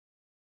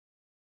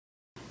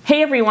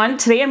Hey everyone,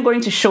 today I'm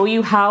going to show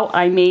you how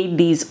I made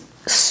these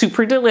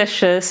super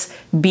delicious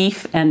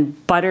beef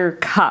and butter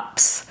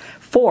cups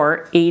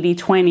for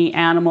 80-20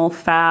 animal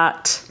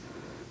fat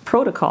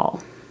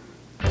protocol.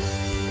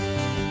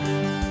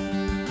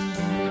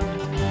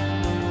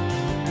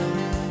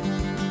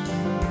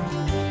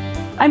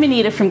 I'm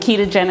Anita from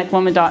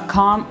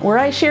KetogenicWoman.com, where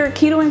I share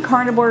keto and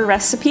carnivore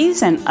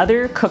recipes and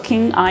other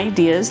cooking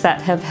ideas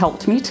that have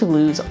helped me to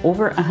lose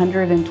over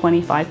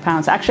 125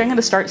 pounds. Actually, I'm going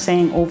to start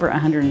saying over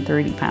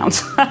 130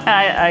 pounds.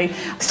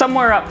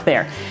 Somewhere up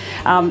there.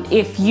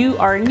 If you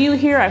are new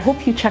here, I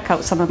hope you check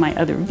out some of my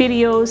other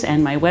videos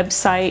and my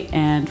website.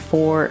 And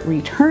for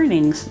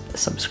returning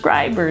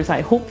subscribers,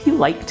 I hope you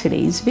like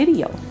today's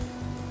video.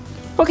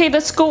 Okay,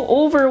 let's go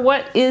over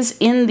what is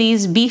in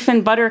these beef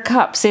and butter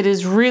cups. It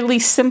is really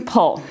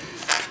simple.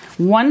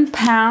 1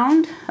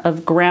 pound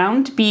of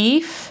ground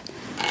beef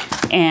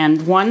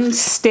and 1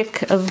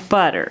 stick of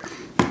butter.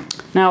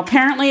 Now,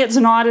 apparently it's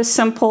not as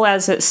simple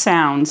as it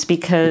sounds,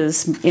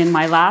 because in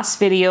my last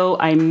video,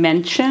 I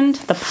mentioned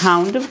the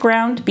pound of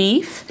ground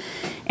beef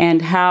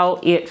and how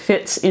it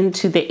fits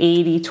into the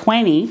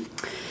 80-20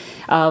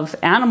 of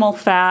animal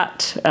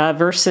fat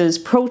versus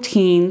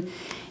protein,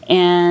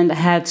 and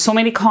had so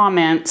many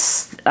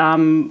comments.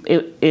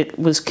 It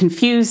was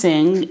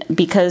confusing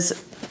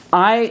because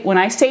when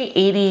I say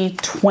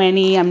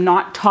 80-20, I'm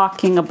not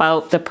talking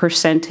about the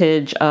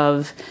percentage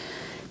of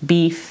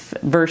beef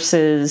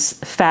versus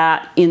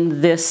fat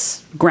in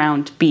this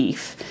ground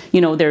beef.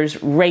 You know,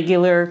 there's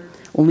regular,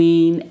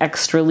 lean,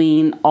 extra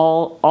lean,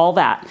 all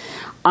that.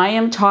 I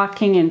am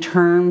talking in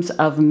terms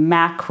of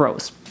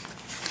macros.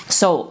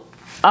 So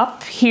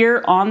up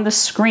here on the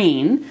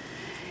screen,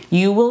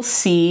 you will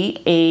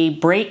see a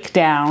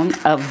breakdown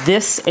of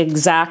this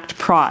exact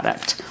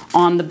product.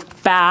 On the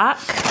back,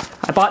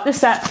 I bought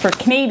this for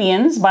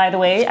Canadians, by the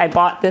way. I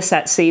bought this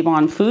at Save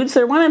On Foods.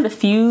 They're one of the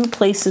few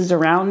places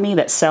around me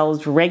that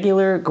sells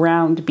regular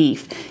ground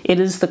beef. It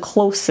is the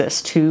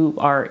closest to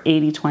our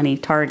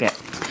 80-20 target.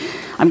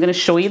 I'm gonna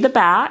show you the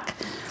back.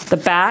 The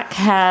back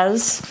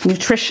has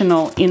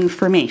nutritional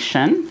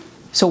information.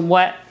 So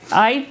what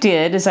I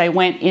did is I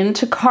went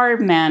into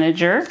Carb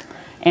Manager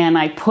and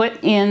I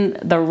put in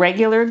the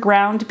regular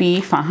ground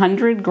beef,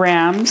 100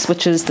 grams,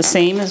 which is the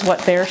same as what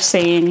they're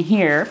saying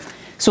here.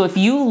 So if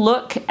you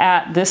look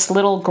at this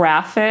little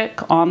graphic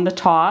on the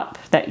top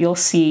that you'll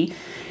see,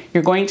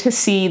 you're going to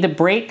see the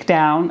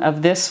breakdown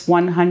of this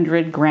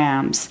 100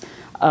 grams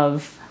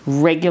of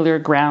regular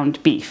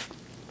ground beef.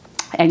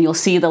 And you'll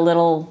see the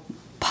little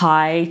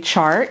pie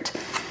chart.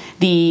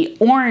 The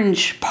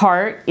orange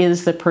part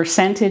is the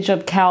percentage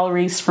of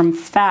calories from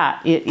fat.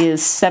 It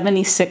is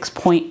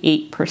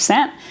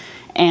 76.8%.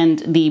 And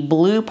the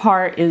blue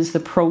part is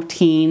the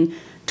protein,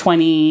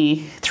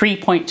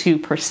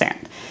 23.2%.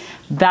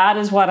 That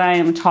is what I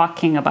am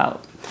talking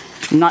about.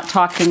 I'm not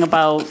talking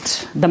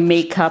about the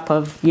makeup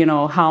of, you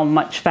know, how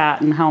much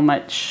fat and how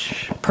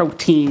much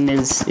protein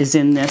is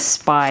in this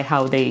by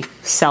how they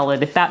sell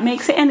it, if that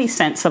makes any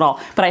sense at all.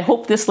 But I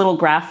hope this little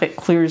graphic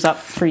clears up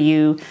for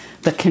you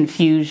the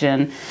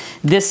confusion.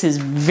 This is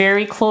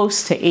very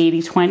close to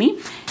 80-20,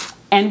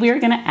 and we're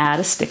gonna add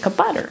a stick of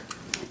butter.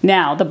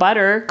 Now, the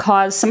butter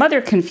caused some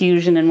other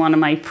confusion in one of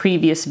my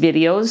previous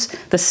videos.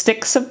 The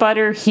sticks of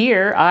butter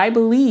here, I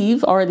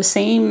believe, are the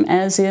same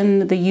as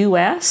in the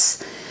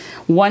US.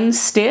 1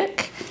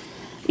 stick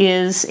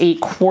is a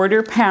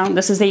 1/4 pound.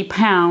 This is a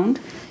pound,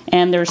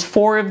 and there's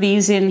 4 of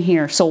these in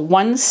here. So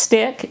 1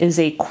 stick is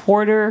a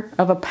 1/4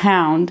 of a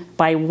pound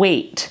by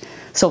weight.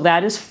 So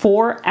that is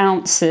 4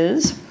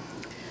 ounces.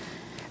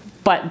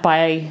 But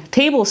by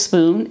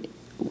tablespoon,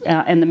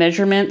 and the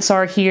measurements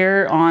are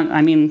here on,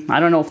 I mean, I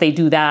don't know if they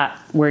do that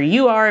where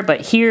you are,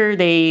 but here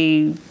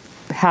they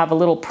have a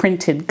little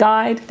printed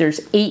guide. There's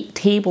 8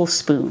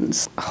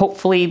 tablespoons.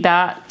 Hopefully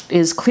that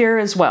is clear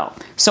as well.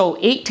 So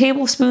 8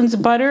 tablespoons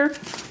of butter,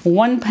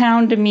 1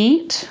 pound of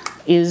meat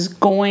is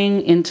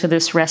going into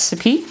this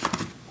recipe.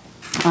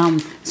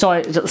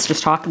 Let's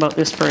just talk about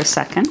this for a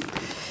second.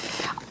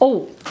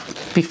 Oh,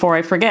 before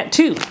I forget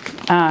too,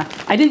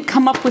 I didn't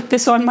come up with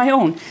this on my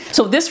own.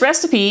 So this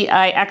recipe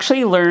I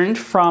actually learned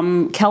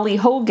from Kelly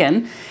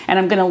Hogan, and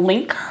I'm gonna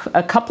link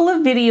a couple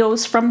of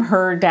videos from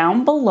her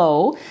down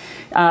below.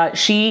 Her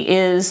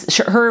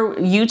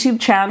YouTube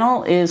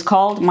channel is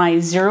called My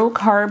Zero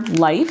Carb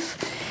Life.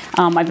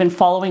 I've been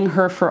following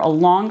her for a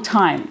long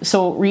time.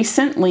 So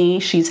recently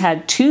she's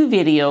had 2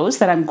 videos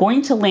that I'm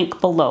going to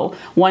link below.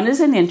 One is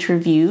an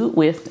interview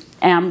with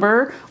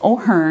Amber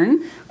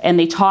O'Hearn, and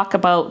they talk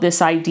about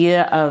this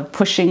idea of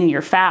pushing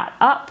your fat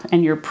up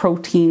and your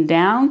protein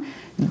down.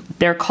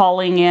 They're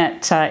calling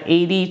it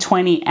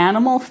 80-20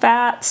 animal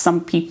fat.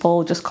 Some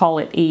people just call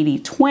it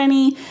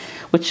 80-20,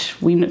 which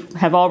we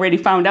have already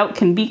found out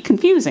can be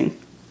confusing.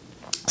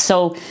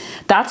 So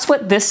that's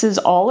what this is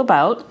all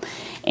about.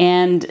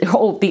 And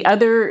the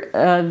other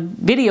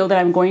video that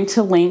I'm going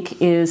to link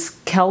is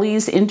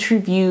Kelly's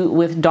interview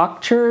with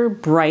Dr.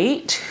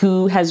 Bright,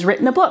 who has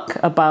written a book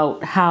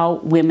about how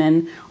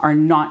women are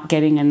not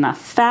getting enough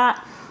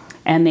fat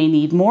and they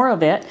need more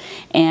of it.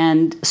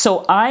 And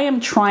so I am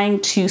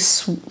trying to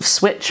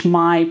switch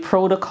my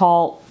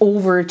protocol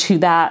over to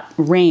that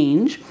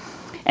range.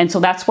 And so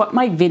that's what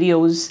my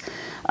videos,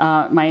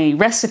 my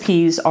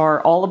recipes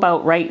are all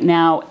about right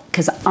now,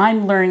 because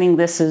I'm learning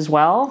this as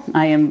well.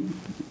 I am,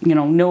 you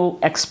know, no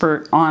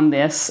expert on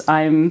this.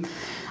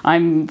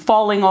 I'm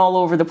falling all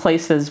over the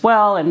place as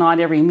well, and not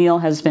every meal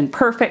has been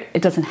perfect.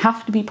 It doesn't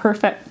have to be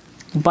perfect,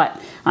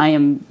 but I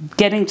am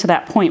getting to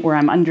that point where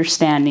I'm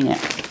understanding it.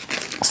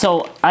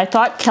 So I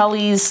thought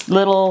Kelly's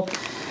little,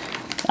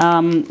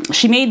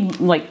 she made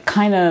like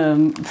kind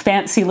of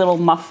fancy little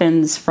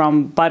muffins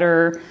from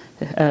butter,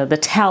 the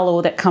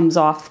tallow that comes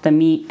off the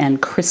meat,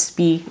 and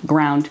crispy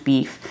ground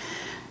beef.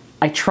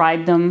 I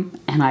tried them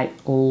and I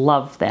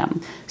love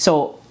them.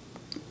 So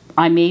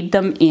I made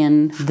them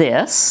in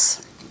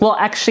this. Well,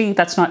 actually,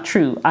 that's not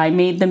true. I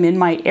made them in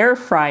my air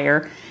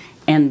fryer,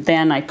 and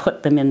then I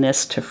put them in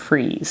this to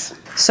freeze.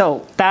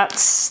 So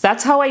that's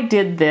how I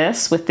did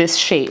this with this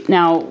shape.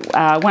 Now,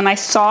 when I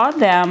saw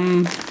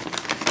them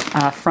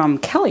from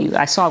Kelly,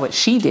 I saw what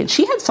she did.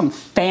 She had some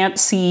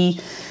fancy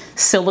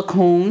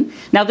silicone.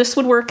 Now this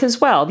would work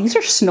as well. These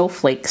are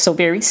snowflakes, so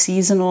very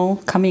seasonal,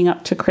 coming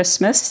up to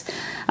Christmas.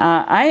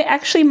 I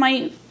actually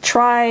might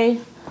try,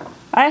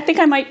 I think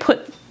I might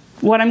put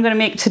what I'm going to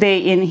make today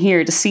in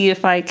here to see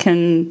if I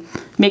can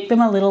make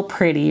them a little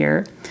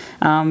prettier,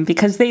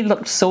 because they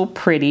look so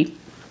pretty.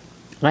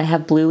 I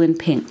have blue and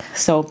pink,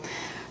 so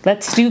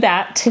let's do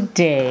that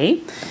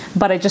today.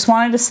 But I just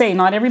wanted to say,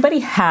 not everybody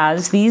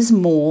has these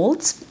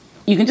molds.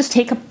 You can just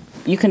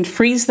you can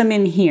freeze them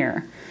in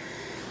here.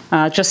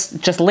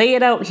 Just lay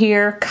it out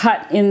here,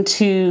 cut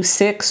into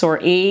 6 or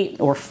 8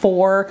 or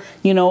 4,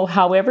 you know,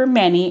 however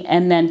many,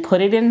 and then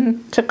put it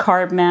into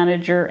Carb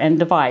Manager and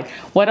divide.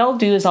 What I'll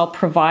do is I'll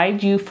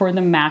provide you for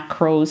the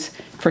macros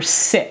for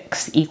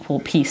 6 equal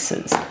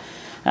pieces,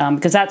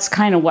 because that's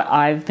kind of what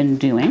I've been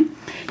doing.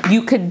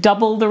 You could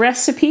double the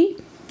recipe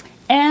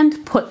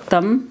and put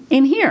them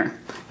in here.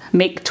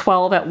 Make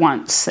 12 at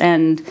once.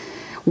 And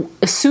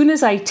as soon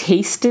as I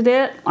tasted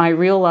it, I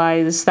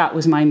realized that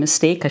was my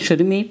mistake. I should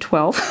have made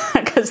 12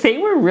 because they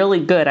were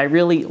really good. I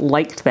really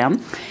liked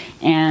them.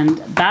 And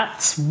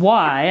that's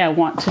why I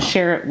want to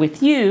share it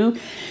with you,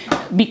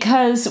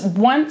 because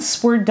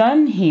once we're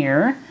done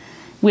here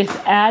with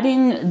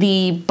adding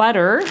the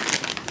butter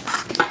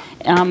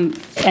and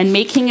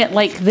making it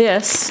like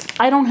this,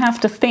 I don't have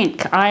to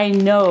think. I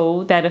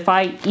know that if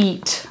I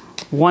eat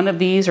one of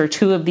these or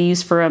 2 of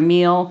these for a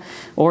meal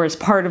or as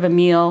part of a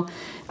meal,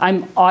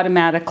 I'm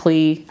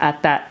automatically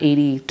at that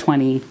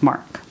 80-20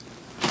 mark.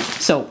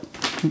 So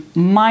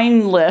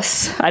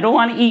mindless, I don't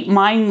want to eat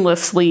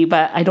mindlessly,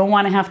 but I don't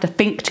want to have to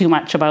think too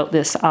much about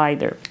this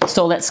either.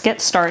 So let's get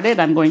started.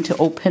 I'm going to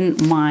open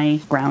my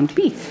ground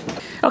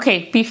beef.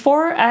 Okay,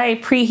 before I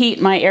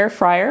preheat my air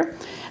fryer,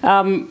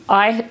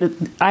 I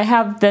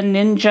have the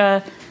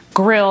Ninja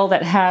grill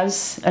that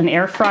has an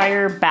air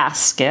fryer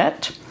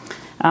basket,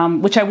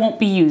 which I won't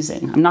be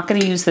using. I'm not going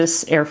to use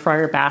this air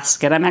fryer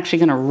basket. I'm actually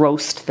going to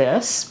roast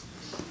this.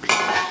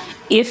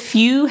 If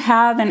you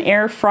have an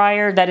air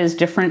fryer that is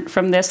different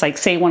from this, like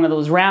say one of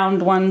those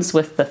round ones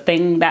with the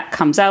thing that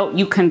comes out,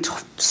 you can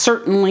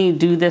certainly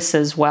do this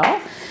as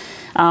well.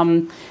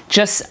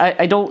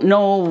 I don't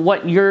know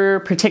what your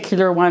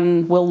particular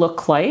one will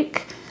look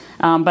like,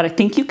 but I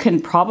think you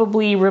can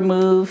probably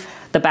remove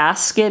the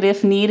basket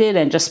if needed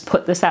and just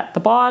put this at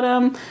the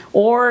bottom,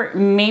 or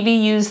maybe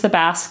use the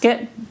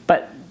basket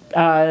but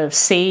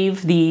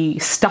save the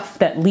stuff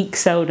that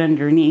leaks out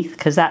underneath,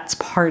 because that's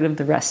part of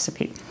the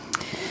recipe.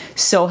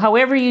 So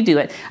however you do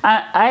it,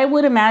 I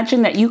would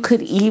imagine that you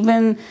could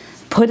even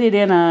put it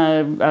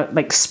in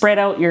like spread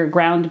out your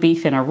ground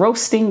beef in a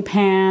roasting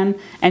pan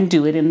and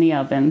do it in the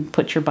oven.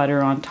 Put your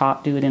butter on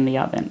top, do it in the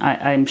oven.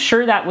 I'm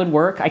sure that would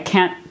work. I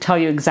can't tell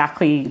you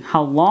exactly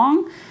how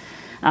long.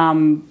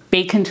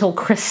 Bake until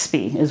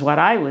crispy is what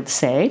I would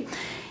say.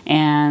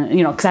 And,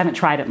 you know, because I haven't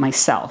tried it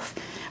myself.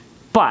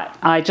 But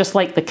I just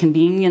like the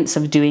convenience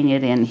of doing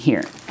it in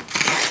here.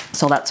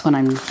 So that's what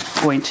I'm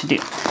going to do.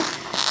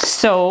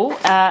 So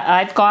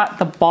I've got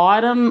the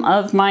bottom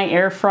of my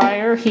air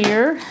fryer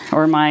here,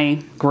 or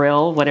my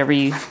grill, whatever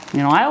you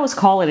know, I always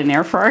call it an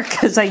air fryer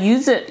because I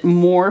use it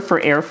more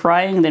for air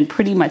frying than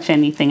pretty much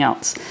anything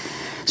else.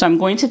 So I'm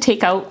going to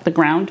take out the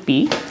ground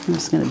beef. I'm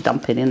just going to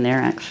dump it in there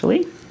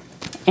actually.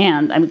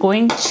 And I'm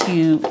going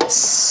to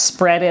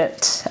spread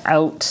it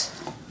out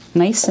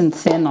nice and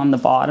thin on the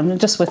bottom,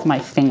 just with my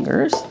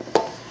fingers,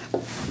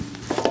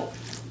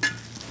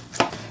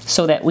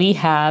 so that we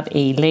have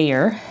a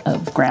layer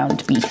of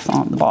ground beef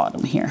on the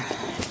bottom here.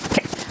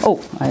 Okay.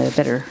 Oh, I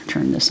better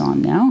turn this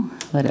on now,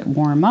 let it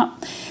warm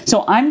up.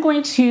 So I'm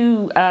going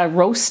to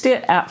roast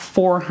it at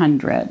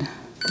 400.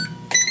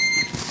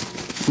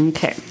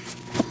 Okay.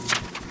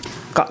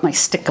 Got my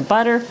stick of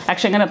butter.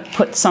 Actually, I'm gonna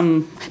put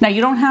some, now you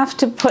don't have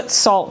to put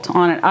salt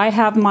on it. I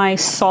have my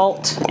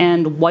salt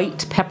and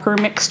white pepper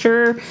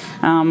mixture.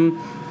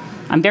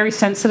 I'm very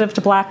sensitive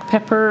to black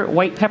pepper,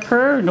 white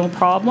pepper, no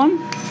problem.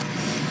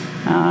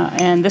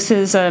 And this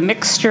is a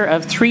mixture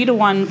of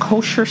 3-to-1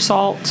 kosher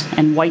salt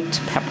and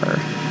white pepper.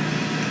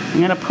 I'm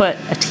going to put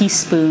a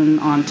teaspoon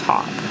on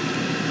top.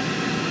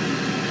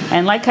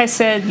 And like I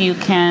said, you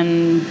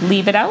can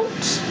leave it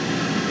out.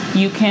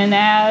 You can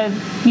add,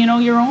 you know,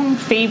 your own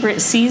favorite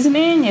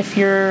seasoning if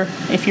you're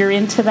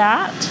into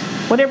that.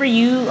 Whatever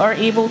you are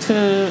able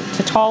to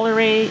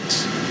tolerate,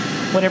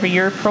 whatever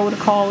your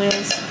protocol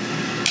is.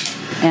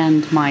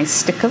 And my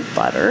stick of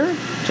butter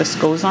just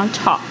goes on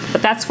top.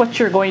 But that's what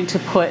you're going to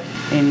put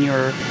in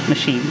your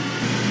machine.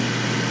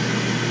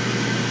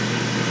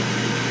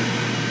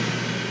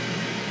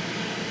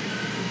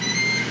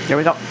 There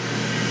we go.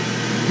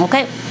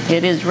 Okay,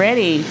 it is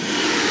ready.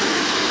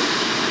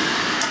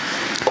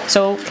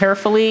 So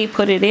carefully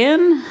put it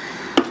in,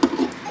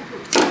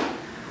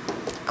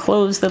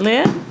 close the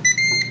lid,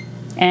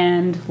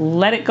 and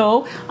let it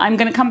go. I'm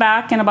gonna come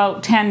back in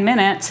about 10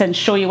 minutes and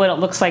show you what it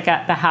looks like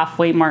at the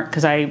halfway mark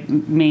because I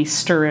may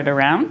stir it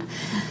around.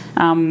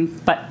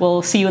 But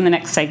we'll see you in the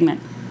next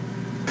segment.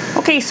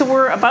 Okay, so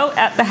we're about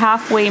at the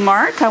halfway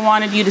mark. I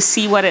wanted you to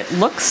see what it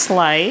looks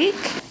like.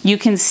 You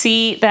can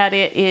see that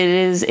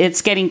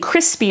it's getting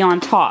crispy on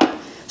top.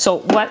 So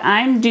what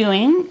I'm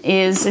doing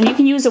is, and you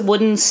can use a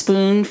wooden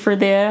spoon for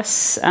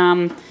this.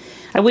 I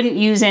wouldn't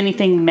use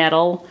anything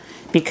metal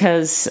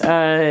because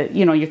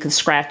you know, you can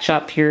scratch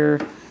up your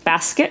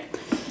basket.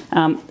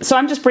 So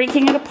I'm just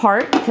breaking it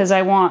apart because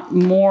I want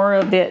more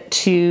of it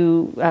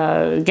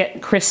to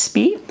get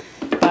crispy.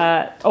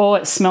 But oh,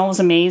 it smells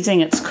amazing.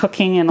 It's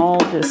cooking in all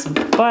this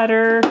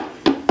butter.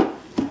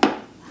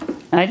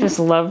 I just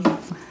love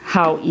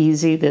how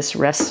easy this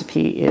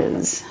recipe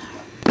is.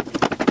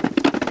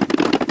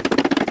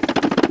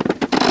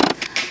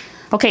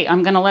 Okay,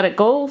 I'm gonna let it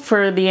go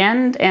for the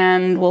end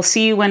and we'll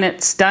see you when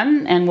it's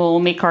done and we'll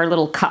make our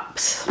little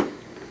cups.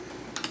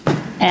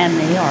 And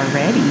they are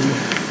ready.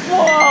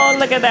 Whoa,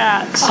 look at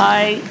that.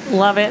 I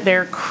love it.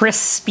 They're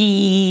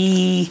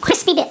crispy.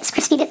 Crispy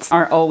bits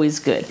Are always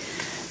good.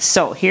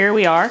 So here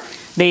we are.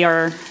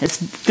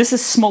 This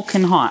is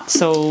smoking hot,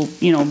 so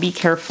you know, be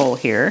careful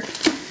here.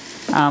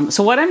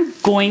 So what I'm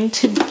going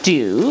to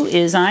do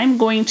is I'm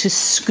going to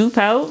scoop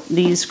out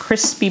these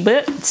crispy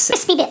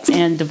bits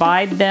and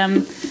divide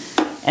them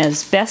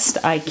as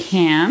best I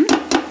can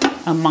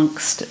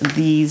amongst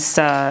these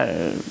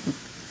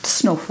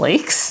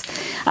snowflakes.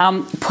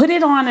 Put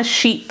it on a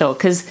sheet though,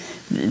 because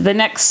the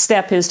next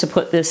step is to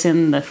put this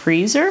in the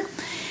freezer.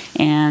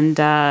 And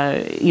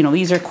you know,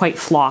 these are quite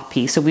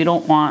floppy, so we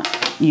don't want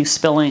you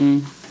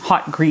spilling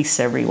hot grease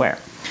everywhere.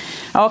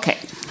 Okay,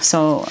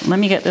 so let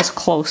me get this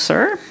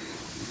closer.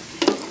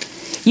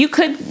 You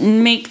could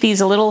make these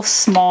a little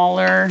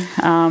smaller,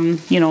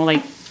 you know,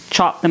 like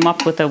chop them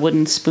up with a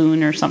wooden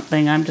spoon or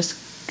something. I'm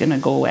just gonna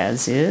go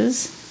as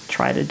is,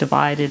 try to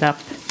divide it up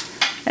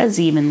as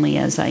evenly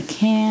as I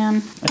can.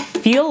 I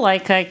feel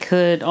like I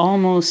could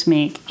almost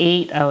make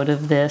 8 out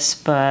of this,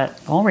 but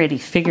already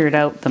figured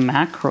out the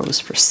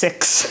macros for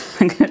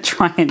 6. I'm gonna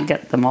try and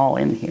get them all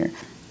in here.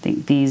 I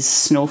think these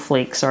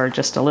snowflakes are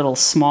just a little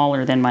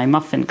smaller than my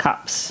muffin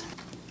cups.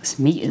 This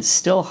meat is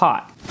still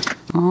hot.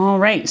 All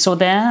right, so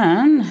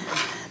then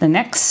the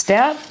next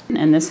step,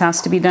 and this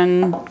has to be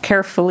done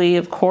carefully,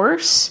 of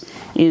course,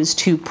 is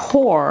to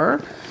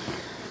pour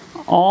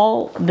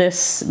all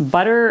this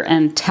butter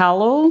and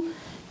tallow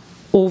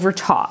over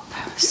top.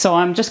 So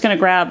I'm just gonna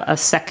grab a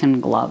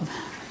second glove.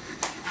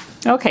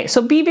 Okay,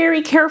 so be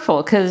very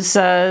careful because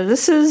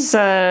this is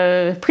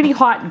pretty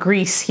hot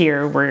grease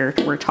here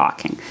we're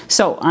talking.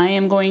 So I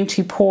am going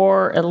to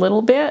pour a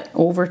little bit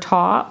over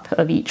top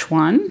of each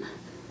one.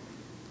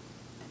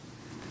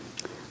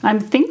 I'm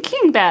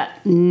thinking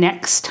that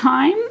next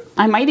time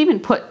I might even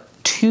put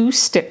 2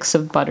 sticks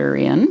of butter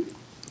in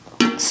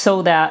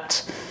so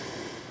that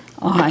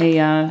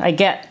I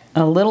get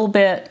a little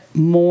bit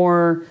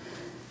more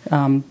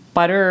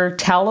butter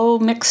tallow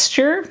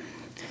mixture.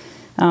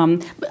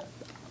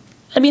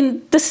 I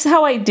mean, this is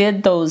how I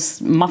did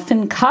those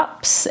muffin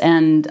cups,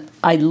 and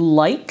I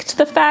liked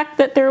the fact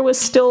that there was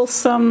still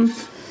some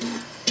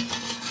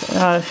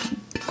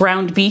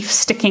ground beef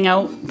sticking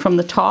out from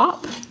the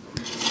top,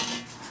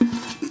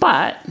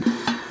 but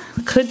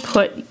could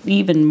put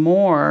even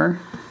more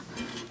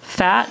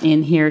fat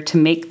in here to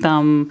make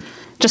them,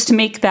 just to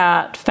make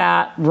that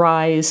fat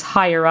rise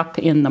higher up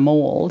in the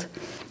mold.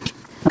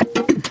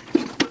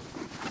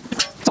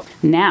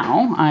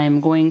 Now I'm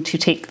going to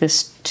take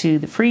this to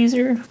the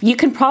freezer. You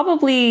can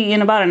probably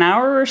in about an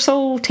hour or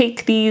so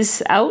take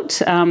these out,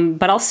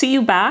 but I'll see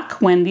you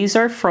back when these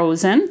are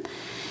frozen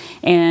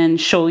and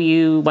show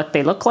you what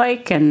they look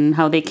like and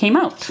how they came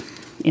out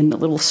in the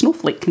little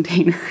snowflake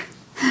container.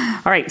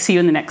 All right, see you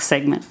in the next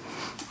segment.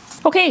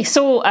 Okay,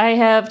 so I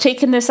have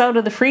taken this out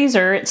of the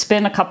freezer. It's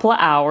been a couple of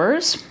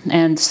hours,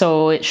 and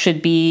so they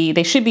should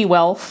be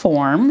well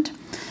formed.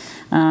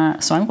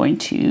 So I'm going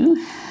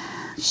to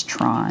just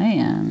try,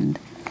 and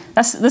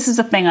this is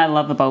the thing I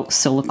love about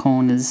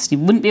silicone, is you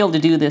wouldn't be able to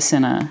do this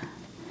in a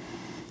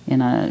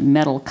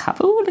metal cup.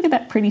 Oh, look at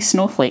that pretty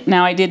snowflake.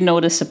 Now I did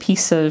notice a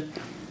piece of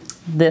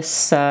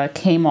this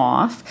came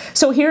off.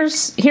 So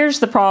here's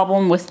the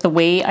problem with the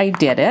way I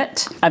did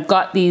it. I've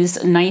got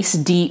these nice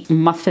deep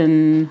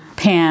muffin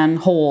pan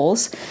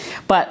holes,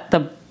 but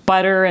the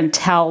butter and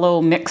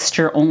tallow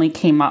mixture only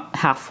came up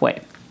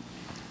halfway.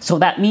 So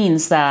that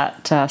means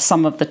that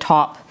some of the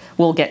top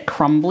will get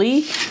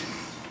crumbly,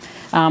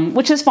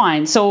 which is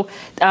fine. So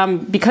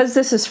because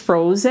this is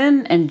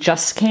frozen and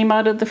just came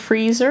out of the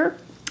freezer,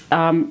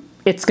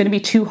 it's going to be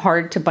too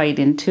hard to bite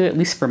into, at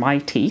least for my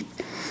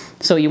teeth.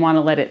 So you want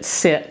to let it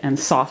sit and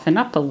soften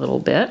up a little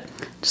bit.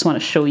 Just want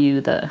to show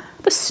you the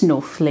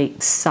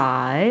snowflake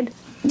side.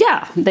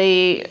 Yeah,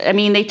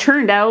 they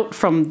turned out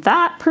from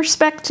that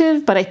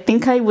perspective, but I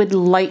think I would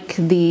like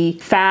the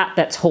fat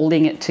that's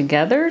holding it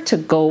together to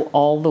go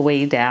all the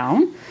way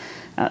down.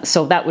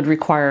 So that would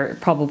require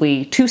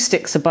probably 2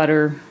 sticks of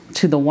butter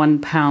to the 1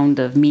 pound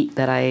of meat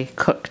that I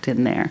cooked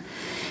in there.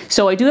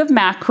 So I do have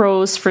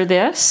macros for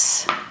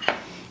this,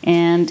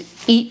 and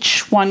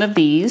each one of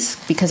these,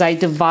 because I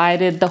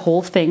divided the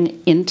whole thing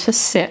into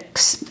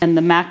 6, and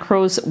the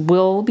macros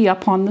will be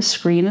up on the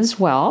screen as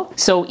well.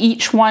 So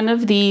each one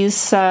of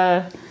these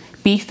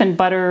beef and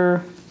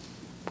butter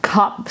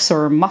cups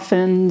or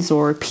muffins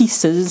or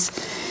pieces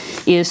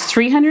is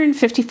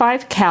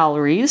 355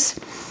 calories,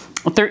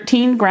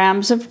 13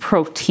 grams of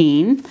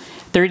protein,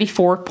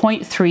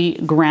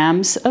 34.3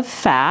 grams of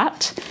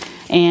fat,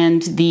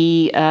 and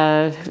the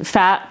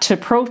fat to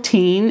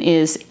protein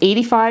is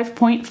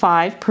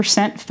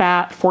 85.5%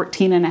 fat,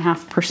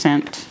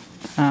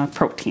 14.5%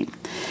 protein.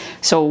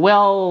 So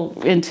well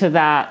into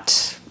that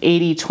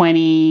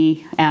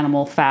 80-20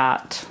 animal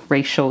fat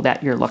ratio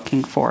that you're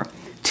looking for.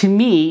 To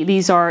me,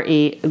 these are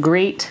a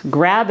great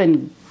grab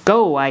and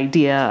go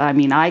idea. I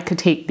mean, I could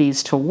take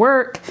these to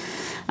work.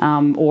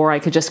 Or I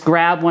could just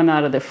grab one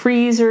out of the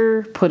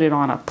freezer, put it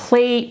on a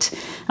plate.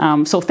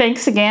 So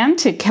thanks again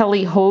to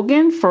Kelly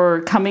Hogan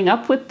for coming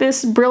up with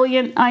this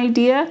brilliant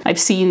idea. I've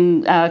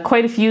seen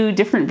quite a few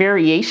different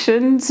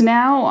variations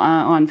now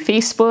on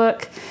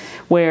Facebook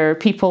where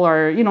people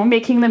are,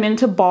 making them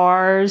into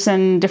bars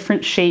and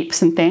different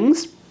shapes and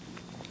things.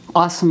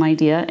 Awesome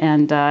idea,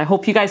 and I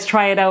hope you guys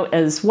try it out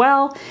as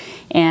well.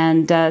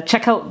 And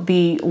check out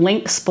the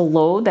links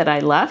below that I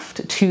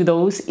left to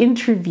those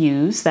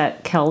interviews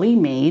that Kelly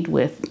made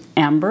with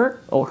Amber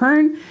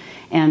O'Hearn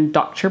and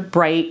Dr.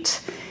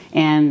 Bright.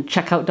 And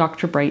check out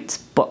Dr. Bright's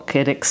book.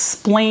 It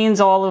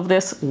explains all of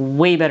this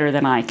way better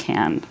than I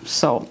can.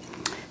 So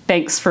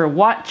thanks for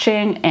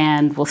watching,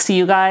 and we'll see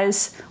you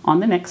guys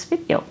on the next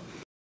video.